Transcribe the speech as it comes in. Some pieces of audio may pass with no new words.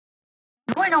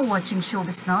We're now watching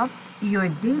Showbiz Now, your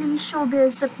daily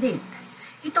showbiz update.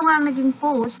 Ito nga ang naging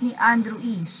post ni Andrew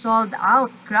E. Sold out,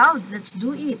 crowd, let's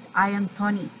do it, I am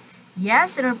Toni.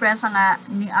 Yes, sinurpresa nga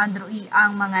ni Andrew E.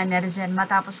 ang mga netizen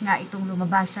matapos nga itong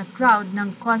lumabas sa crowd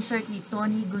ng concert ni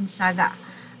Toni Gonzaga.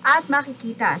 At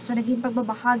makikita sa naging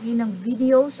pagbabahagi ng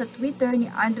video sa Twitter ni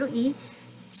Andrew E.,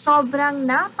 sobrang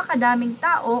napakadaming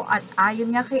tao at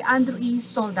ayon nga kay Andrew E.,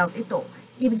 sold out ito.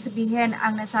 Ibig sabihin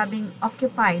ang nasabing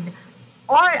occupied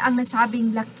or ang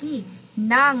nasabing laki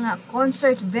ng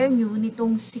concert venue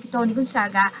nitong si Toni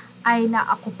Gonzaga ay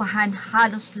naakupahan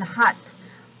halos lahat.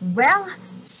 Well,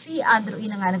 si Andrew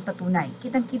E. na nga nagpatunay.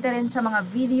 Kitang-kita rin sa mga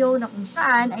video na kung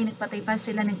saan ay nagpatay pa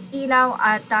sila ng ilaw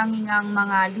at tanging ang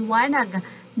mga liwanag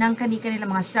ng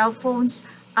kanilang mga cellphones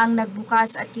ang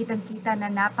nagbukas at kitang-kita na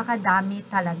napakadami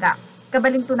talaga.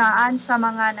 Kabalintulaan sa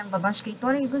mga nang babash kay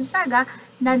Toni Gonzaga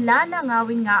na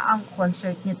lalangawin nga ang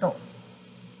concert nito.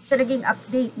 Sa naging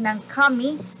update ng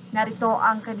Kami, narito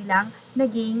ang kanilang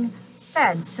naging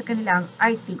said sa kanilang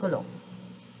artikulo.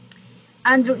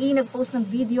 Andrew E. nagpost ng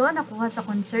video na kuha sa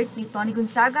concert ni Toni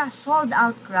Gonzaga, sold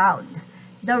out crowd.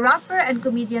 The rapper and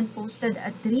comedian posted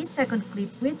a 3-second clip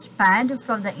which panned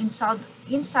from the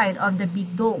inside of the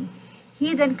big dome.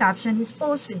 He then captioned his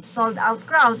post with sold out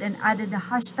crowd and added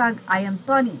the hashtag I am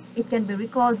Toni. It can be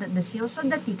recalled that the sales of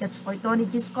the tickets for Toni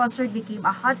G's concert became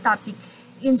a hot topic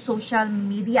in social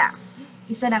media.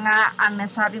 Isa na nga ang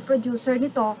nasabing producer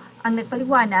nito ang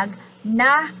nagpaliwanag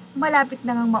na malapit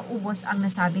na ngang maubos ang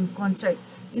nasabing concert.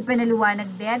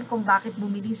 Ipinaliwanag din kung bakit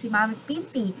bumili si Mami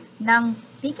Pinti ng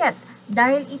ticket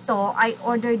dahil ito ay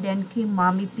order din kay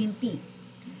Mami Pinti.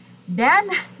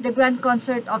 Then, the grand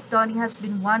concert of Toni has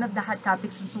been one of the hot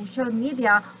topics on social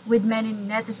media with many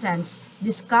netizens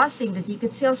discussing the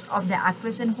ticket sales of the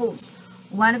actress and host.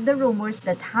 One of the rumors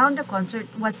that hound the concert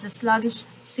was the sluggish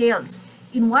sales.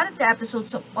 In one of the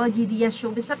episodes of OGD's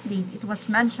Showbiz Update, it was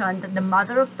mentioned that the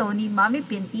mother of Toni, Mami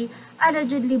Pinti,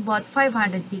 allegedly bought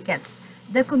 500 tickets.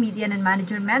 The comedian and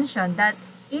manager mentioned that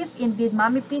if indeed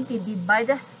Mami Pinti did buy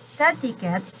the said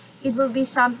tickets, it will be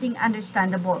something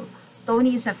understandable.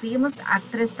 Toni is a famous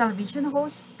actress, television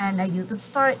host, and a YouTube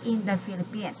star in the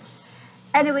Philippines.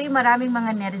 Anyway, maraming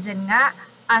mga netizen nga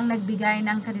ang nagbigay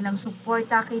ng kanilang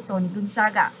suporta kay Toni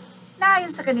Gonzaga. Na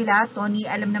ayon sa kanila, Toni,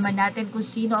 alam naman natin kung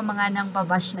sino ang mga nang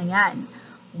babash na yan.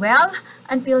 Well,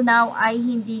 until now ay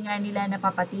hindi nga nila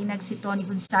napapatinag si Toni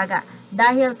Gonzaga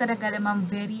dahil talaga namang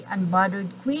very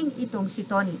unbothered queen itong si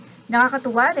Toni.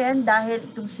 Nakakatuwa rin dahil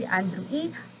itong si Andrew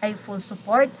E. ay full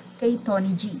support kay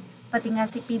Toni G. Pati nga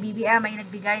si PBBM ay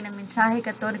nagbigay ng mensahe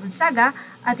kay Toni Gonzaga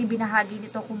at ibinahagi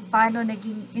nito kung paano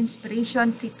naging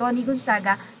inspiration si Toni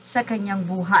Gonzaga sa kanyang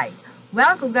buhay.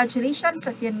 Well, congratulations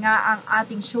at yan nga ang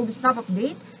ating Showbiz Now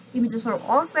update. Images are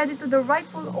all credit to the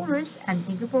rightful owners and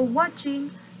thank you for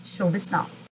watching Showbiz Now.